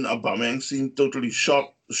Aubameyang, and I mean Aubameyang seemed totally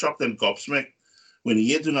shocked and gobsmacked when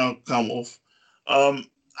he had to now come off.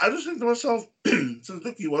 I just think to myself, so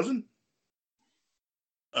look, he wasn't.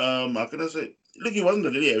 How can I say? Look, he wasn't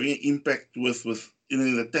really having an impact with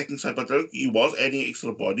the attacking side, but look, he was adding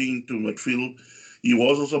extra body into midfield. He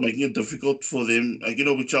was also making it difficult for them. Like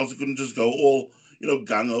with Chelsea couldn't just go all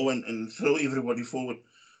gung ho and throw everybody forward.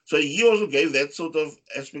 So he also gave that sort of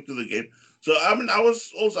aspect to the game. So I mean, I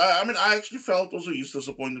was also. I mean, I actually felt also he's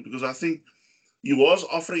disappointed because I think he was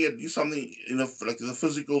offering at least something like in a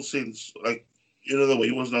physical sense, like the way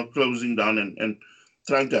he was now closing down and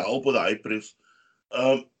trying to help with the high press.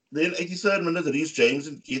 Then 83rd minute, Reece James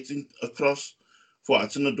gets in across for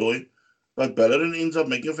Hudson-Odoi. But Bellerin ends up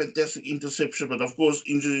making a fantastic interception, but of course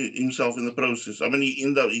injuring himself in the process. I mean,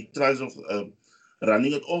 he tries off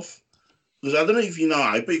running it off. Because I don't know if he now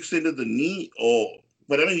hyperextended the knee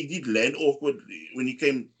but I mean, he did land awkwardly when he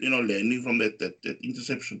came, landing from that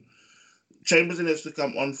interception. Chamberlain has to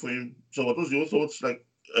come on for him. So what was your thoughts? Like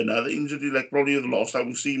another injury, like probably the last time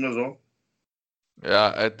we see him as well?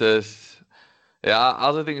 Yeah, it is. Yeah, I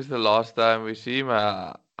also think it's the last time we see him.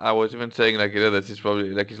 I was even saying like this is probably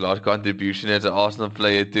like his last contribution as an Arsenal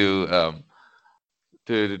player to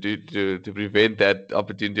prevent that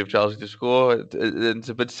opportunity of Chelsea to score. It's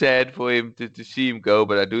a bit sad for him to see him go,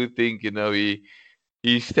 but I do think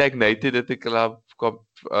he stagnated at the club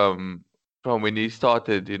from when he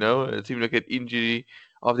started. It seemed like an injury.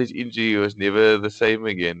 After his injury, he was never the same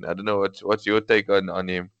again. I don't know what's your take on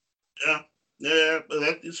him. Yeah, yeah, but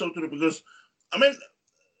that is so true because I mean,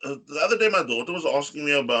 the other day my daughter was asking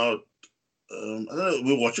me about. I don't know.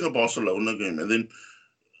 We were watching a Barcelona game, and then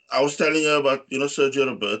I was telling her about Sergio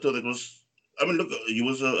Roberto. That was, I mean, look, he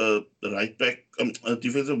was a right back, a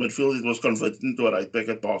defensive midfield. It was converted into a right back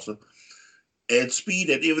at Barca. Had speed,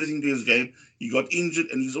 had everything to his game. He got injured,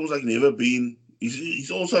 and he's almost like never been. He's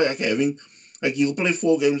also like having, like he'll play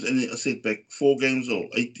 4 games and a setback, 4 games or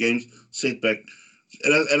 8 games setback.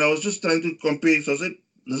 And I was just trying to compare. So I said,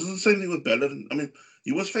 this is the same thing with Bellerin. I mean,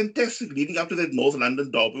 he was fantastic leading up to that North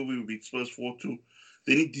London derby where we beat Spurs 4-2.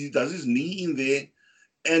 Then he does his knee in there.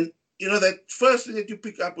 And that first thing that you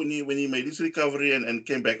pick up when he made his recovery and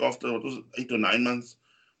came back after what was it, 8 or 9 months,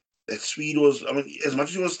 that speed was. I mean, as much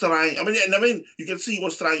as he was trying. I mean, you can see he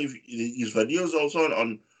was trying. His videos also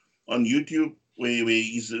on YouTube where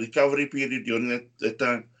his recovery period during that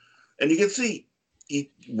time, and you can see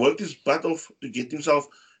he worked his butt off to get himself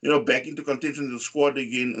back into contention in the squad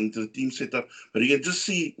again, into the team setup. But you can just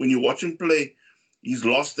see when you watch him play, he's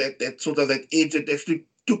lost that sort of that edge that actually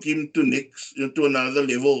took him to next to another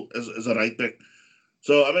level as a right back.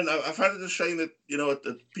 So I mean, I find it a shame that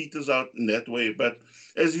it peters out in that way. But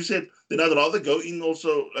as you said, then I'd rather go in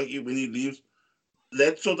also like when he leaves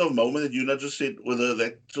that sort of moment that you not just said with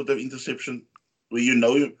that sort of interception where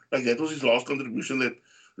like that was his last contribution that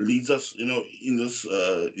leads us in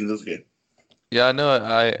this game. Yeah, no,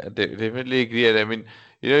 definitely agree. And I mean,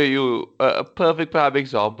 a perfect prime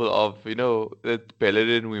example of that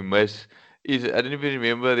Bellerin we miss is I don't even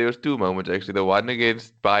remember there was two moments actually. The one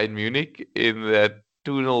against Bayern Munich in that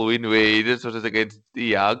 2-0 win where he just was against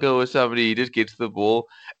Thiago or somebody, he just gets the ball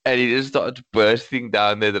and he just starts bursting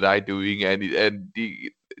down that right wing and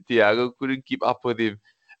Thiago couldn't keep up with him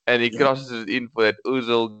and he Yeah, crosses it in for that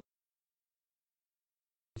Ozil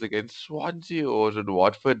against Swansea or was it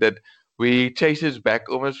Watford that we chases back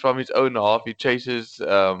almost from his own half. He chases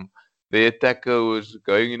the attacker who's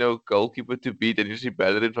going, goalkeeper to beat, and you see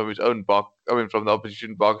Bellerin from his own box, I mean from the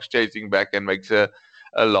opposition box, chasing back and makes a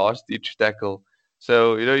last ditch tackle.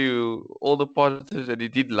 So you all the positives, and he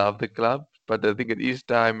did love the club, but I think it is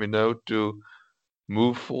time, to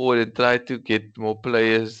move forward and try to get more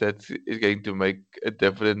players that is going to make a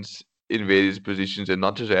difference in various positions and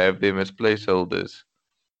not just have them as placeholders.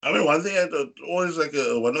 I mean, one thing that always like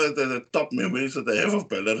one of the top memories that I have of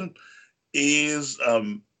Bellerin is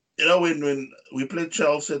when we played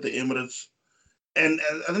Chelsea at the Emirates. And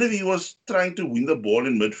I don't know if he was trying to win the ball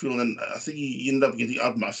in midfield, and I think he ended up getting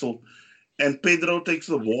out muscled. And Pedro takes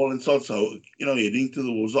the ball and starts, heading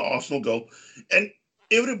towards the Arsenal goal. And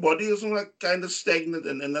everybody is like kind of stagnant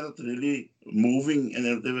and not really moving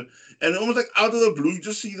and almost like out of the blue, you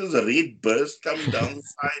just see this red burst coming down the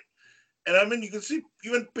side. And I mean, you can see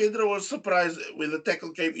even Pedro was surprised when the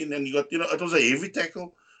tackle came in and you got, it was a heavy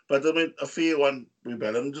tackle, but I mean, a fair one where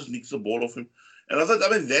Bellerin just nicks the ball off him. And I thought, I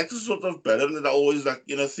mean, that's the sort of Bellerin that I always like,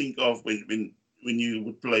 think of when you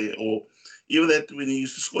would play or even that when he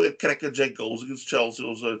used to score that crackerjack goals against Chelsea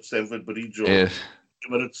also at Stamford Bridge or Yes.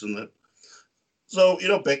 Emirates and that. So,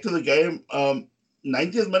 back to the game.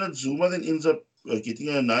 90th minute, Zuma then ends up getting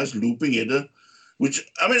a nice looping header,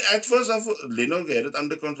 which, I mean, at first I thought Leno had it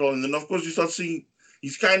under control. And then, of course, you start seeing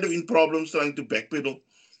he's kind of in problems trying to backpedal.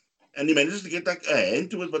 And he manages to get like a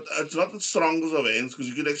hand to it, but it's not the strongest of hands because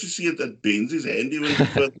you can actually see it that bends his hand even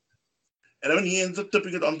further. And I mean, he ends up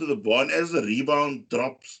tipping it onto the bar. And as the rebound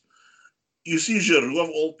drops, you see Giroud of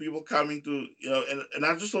all people coming to, and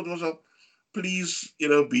I just thought to myself, please,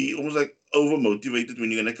 be almost like over motivated when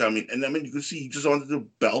you're going to come in. And I mean, you could see he just wanted to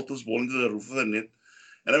belt this ball into the roof of the net.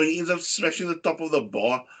 And I mean, he ends up smashing the top of the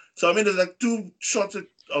bar. So I mean, there's like two shots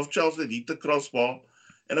of Chelsea that hit the crossbar.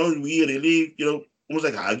 And I mean, we really, almost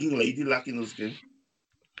like hugging Lady Luck in this game.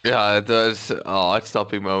 Yeah, it was a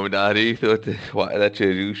heart-stopping moment. I really thought that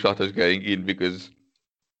Giroud shot was going in because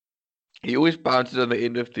he always bounces on the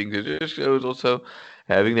end of things. It just shows also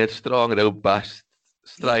having that strong, robust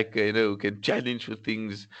striker, who can challenge for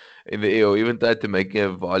things in the air, or even try to make a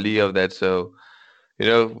volley of that. So,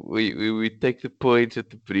 we take the points at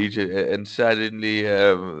the bridge, and suddenly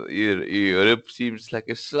Europe seems like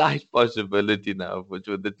a slight possibility now with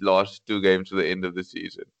the last two games to the end of the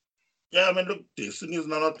season. Yeah, I mean, look, destiny is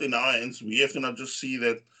not in our hands. We have to not just see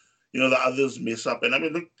that, the others mess up. And I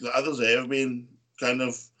mean, look, the others have been kind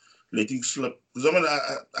of letting slip. Because I mean,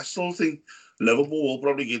 I still think Liverpool will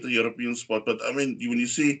probably get a European spot. But I mean, when you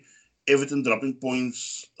see Everton dropping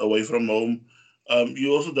points away from home,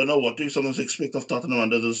 you also don't know what to sometimes expect of Tottenham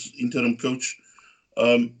under this interim coach.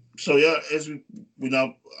 So yeah, as we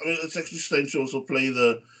now, I mean, it's actually strange to also play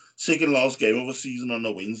the second last game of the season on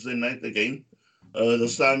a Wednesday night again.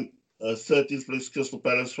 This time, 13th place Crystal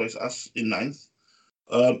Palace face us in ninth.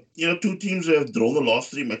 Two teams have drawn the last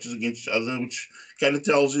three matches against each other, which kind of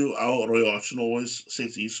tells you how Roy Hodgson always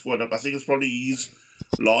sets his squad up. I think it's probably his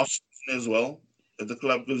last season as well at the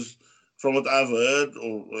club because from what I've heard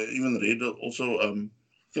or even read, also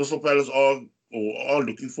Crystal Palace are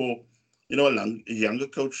looking for a younger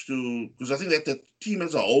coach to because I think that the team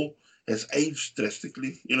as a whole has aged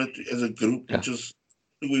drastically. As a group, Yeah. which is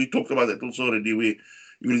we talked about that also already. We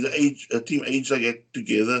the age a team age they get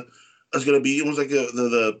together is going to be almost like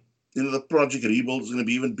the project rebuild is going to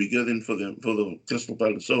be even bigger than for the Crystal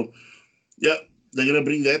Palace. So yeah, they're going to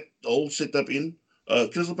bring that whole setup in.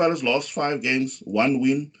 Crystal Palace lost 5 games, 1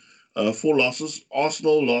 win, 4 losses.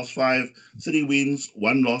 Arsenal lost 5, 3 wins,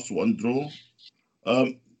 1 loss, 1 draw.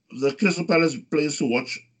 Um, the Crystal Palace players to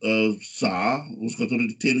watch: Zaha, who's got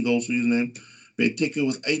already 10 goals to his name. Benteke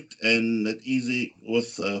with 8, and that Easy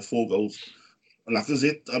with 4 goals.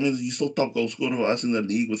 Lacazette, I mean, he's still top goal scorer for us in the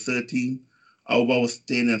league with 13. Alba with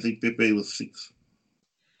 10, and I think Pepe with 6.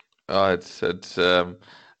 Oh, it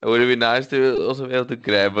would have been nice to also be able to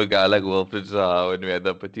grab a guy like Wilfried Zaha when we had the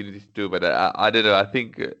opportunity to do, but I don't know. I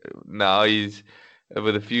think now he's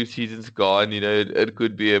with a few seasons gone, it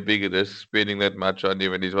could be a big risk spending that much on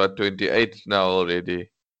him, and he's what 28 now already.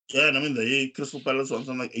 Yeah, and I mean, the Crystal Palace wants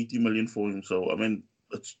something like 80 million for him. So, I mean,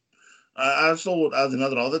 I still would, I'd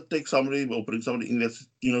rather take somebody or bring somebody in that's,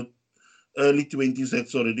 early 20s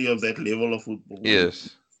that's already of that level of football.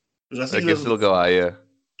 Yes, Because I I think can there's, still go higher.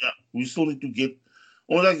 yeah, we still need to get,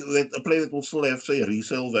 or like that, a player that will still have, say, a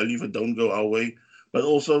resale value if it don't go our way, but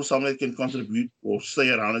also someone that can contribute or stay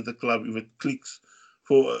around at the club if it clicks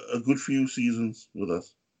for a good few seasons with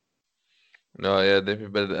us. No, yeah, definitely.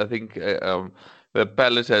 But I think the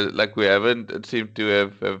Palace has like we haven't seemed to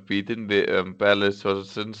have beaten the Palace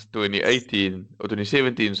since 2018 or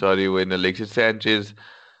 2017, sorry, when Alexis Sanchez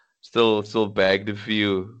still bagged a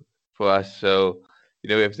few for us. So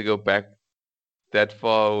we have to go back that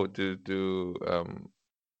far to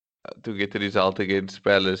get the result against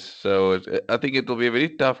Palace. So I think it will be a very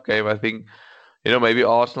tough game. I think maybe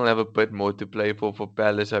Arsenal have a bit more to play for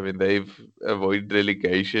Palace. I mean, they've avoided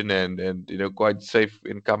relegation and quite safe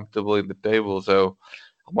and comfortable in the table. So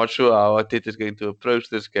I'm not sure how Arteta is going to approach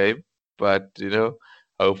this game, but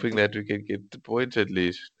hoping that we can get the points at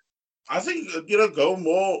least. I think go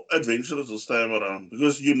more adventurous this time around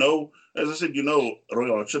because as I said,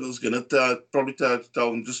 Roy Hodgson is gonna probably tell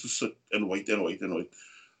them just to sit and wait and wait and wait.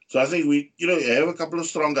 So I think we have a couple of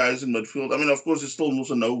strong guys in midfield. I mean, of course, there's still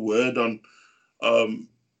also no word on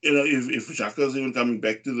if Xhaka is even coming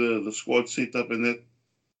back to the squad setup and that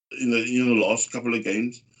in the last couple of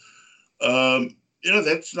games.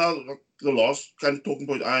 That's now the last kind of talking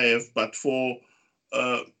point I have. But for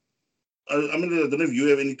uh, I mean, I don't know if you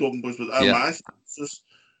have any talking points, but Yeah. my just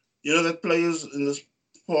that players in this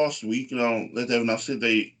past week now that have now said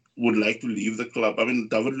they would like to leave the club. I mean,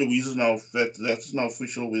 David Luiz is now that's now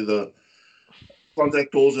official with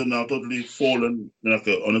contract tolls are now totally fallen, like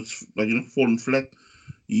on its fallen flat.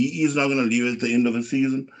 He is not going to leave at the end of the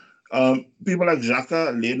season. People like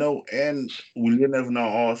Xhaka, Leno, and Willian have now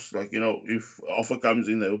asked, like, if offer comes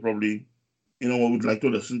in, they will probably, would like to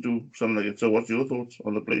listen to something like it. So, what's your thoughts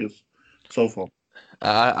on the players so far?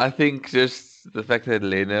 I think just the fact that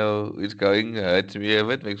Leno is going hurts me a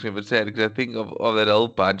bit, makes me a bit sad because I think of that whole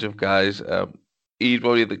bunch of guys. He's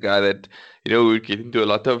probably the guy that would get into a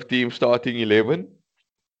lot of teams starting 11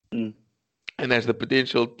 Mm, and has the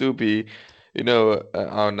potential to be,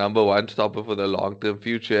 our number one stopper for the long term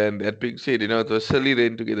future. And that being said, it was silly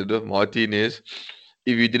then to get rid of Martinez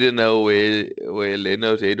if you didn't know where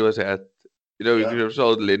Leno's head was at. You yeah. could have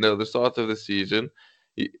sold Leno at the start of the season.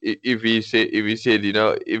 If he said,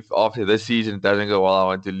 if after this season it doesn't go well, I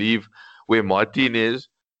want to leave, where Martinez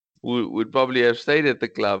would probably have stayed at the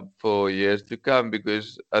club for years to come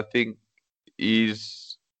because I think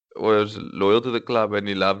he's was loyal to the club and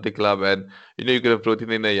he loved the club, and you could have brought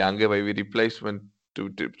in a younger maybe replacement to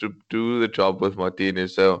do the job with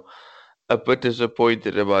Martinez. So a bit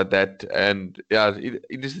disappointed about that, and yeah,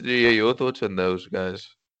 interested to hear your thoughts on those guys.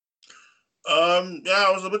 Yeah,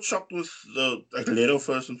 I was a bit shocked with the like Leno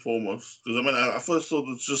first and foremost because I first thought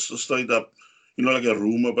it's just a straight up, like a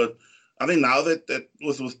rumor, but I think now that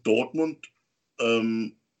was with Dortmund,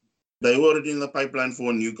 um, they were already in the pipeline for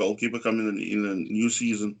a new goalkeeper coming in the new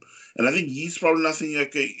season, and I think he's probably nothing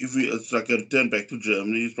like it's like a return back to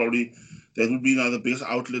Germany. He's probably that would be now the best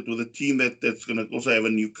outlet with a team that's going to also have a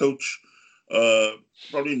new coach, uh,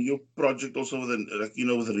 probably a new project also with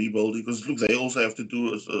with rebuilding because look they also have to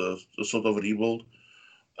do a sort of rebuild.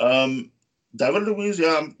 Um, David Luiz,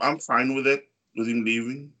 yeah, I'm fine with it with him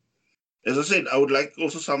leaving. As I said, I would like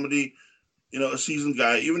also somebody a seasoned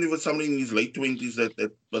guy, even if it's somebody in his late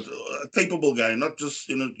 20s but a capable guy, not just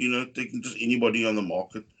taking just anybody on the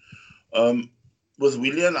market. Um, with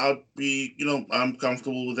Willian, I'd be I'm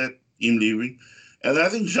comfortable with that him leaving, and then I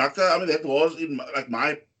think Xhaka. I mean, that was in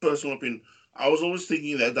my personal opinion. I was always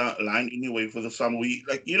thinking that line anyway for the summer.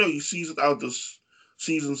 He sees it out this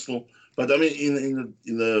season still, but I mean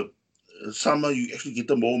in the summer you actually get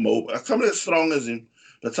the more mobile, somebody as strong as him,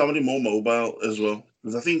 but somebody more mobile as well.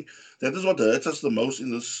 Because I think that is what hurts us the most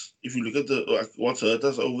in this. If you look at what's hurt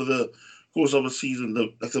us over the course of a season,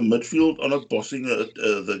 the midfield are not bossing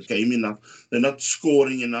the game enough. They're not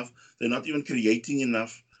scoring enough. They're not even creating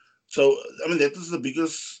enough. So I mean that is the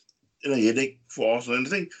biggest headache for us. And I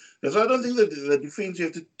think that's why I don't think that the defense you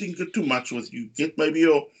have to tinker too much with. You get maybe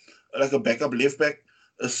your like a backup left back,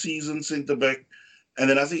 a seasoned centre back, and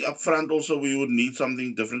then I think up front also we would need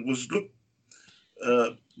something different. Because look,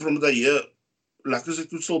 from the year, Lacazette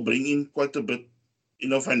could still bring in quite a bit,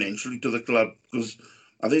 financially to the club because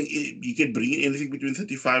I think you can bring in anything between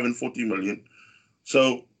 35 and 40 million.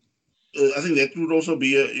 So I think that would also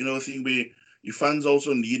be a thing where your funds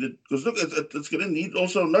also needed because look, it's going to need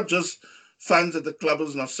also not just funds that the club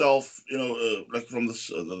is not self, like from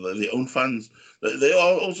their own funds. They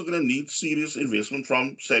are also going to need serious investment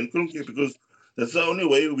from Sam Kroenke because that's the only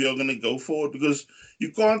way we are going to go forward because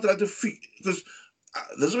you can't try to because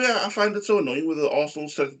this is where I find it so annoying with the Arsenal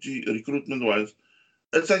strategy recruitment wise.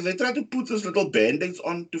 It's like they try to put this little band-aids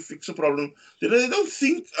on to fix a problem. They don't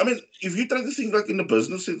think. I mean, if you try to think like in the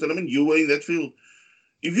business sense, and I mean you were in that field.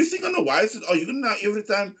 If you think on the why are you gonna now every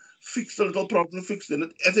time fix the little problem, fix it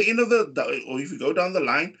at the end of the or if you go down the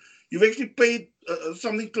line, you've actually paid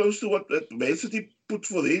something close to what Man City put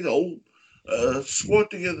for their whole squad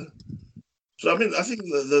together. So I mean, I think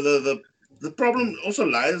the problem also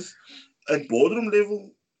lies at boardroom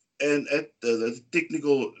level and at the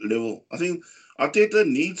technical level. I think Arteta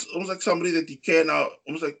needs almost like somebody that he can now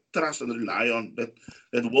almost like trust and rely on that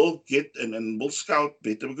will get and will scout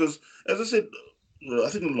better. Because as I said, I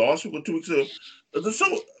think last week or 2 weeks ago, it's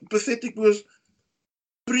so pathetic because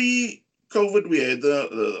pre-COVID we had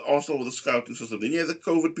the Arsenal with the scouting system. Then you had the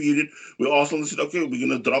COVID period where Arsenal said, okay, we're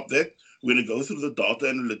going to drop that. We're going to go through the data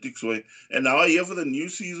analytics way. And now here for the new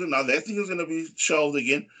season, now that thing is going to be shelved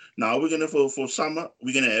again. Now we're going to, for summer,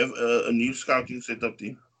 we're going to have a new scouting setup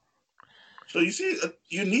team. So you see,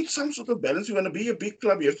 you need some sort of balance. You want to be a big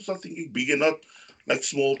club, you have to start thinking big and not like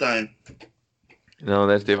small time. No,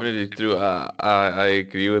 that's definitely true. I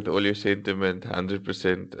agree with all your sentiment,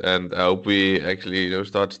 100%. And I hope we actually,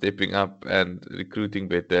 start stepping up and recruiting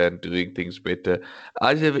better and doing things better.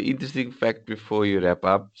 I just have an interesting fact before you wrap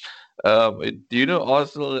up. Do you know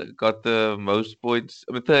Arsenal got the most points,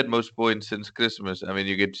 I mean, third most points since Christmas? I mean,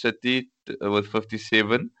 you get City with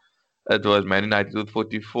 57. It was Man United with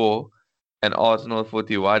 44. and Arsenal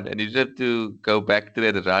 41, and you just have to go back to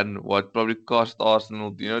that run. What probably cost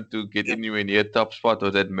Arsenal, to get Yep. anywhere near top spot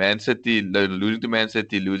was that Man City losing to Man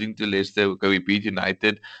City, losing to Leicester. Okay, we beat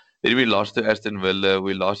United. Then we lost to Aston Villa.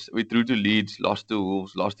 We drew to Leeds, lost to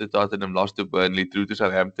Wolves, lost to Tottenham, lost to Burnley, drew to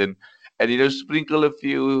Southampton, and sprinkle a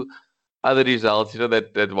few other results.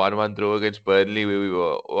 That 1-1 draw against Burnley where we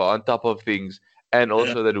were on top of things, and Yeah.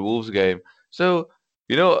 also that Wolves game. So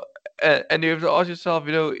you know, and you have to ask yourself,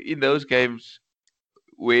 in those games,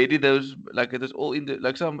 where did those like it was all in the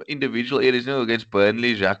like some individual areas, against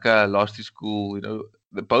Burnley, Xhaka lost his cool,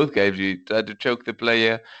 both games he tried to choke the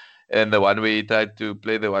player, and the one where he tried to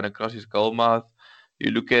play the one across his goal mouth.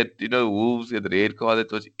 You look at, Wolves, the red card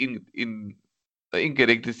that was in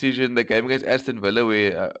incorrect decision. The game against Aston Villa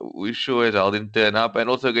where we sure as hell didn't turn up, and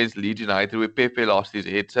also against Leeds United where Pepe lost his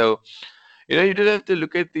head. So you just have to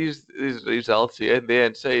look at these results here and there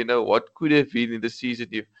and say, what could have been in the season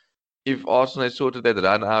if Arsenal had sorted that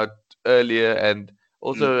run out earlier, and Mm.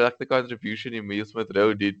 also like the contribution Emile Smith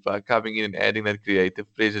Rowe did by coming in and adding that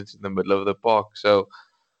creative presence in the middle of the park. So,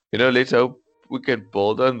 let's hope we can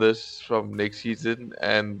build on this from next season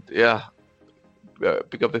and, yeah,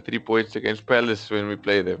 pick up the 3 points against Palace when we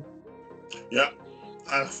play them. Yeah.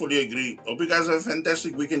 I fully agree. Hope you guys have a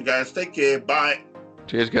fantastic weekend, guys. Take care. Bye.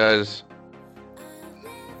 Cheers, guys.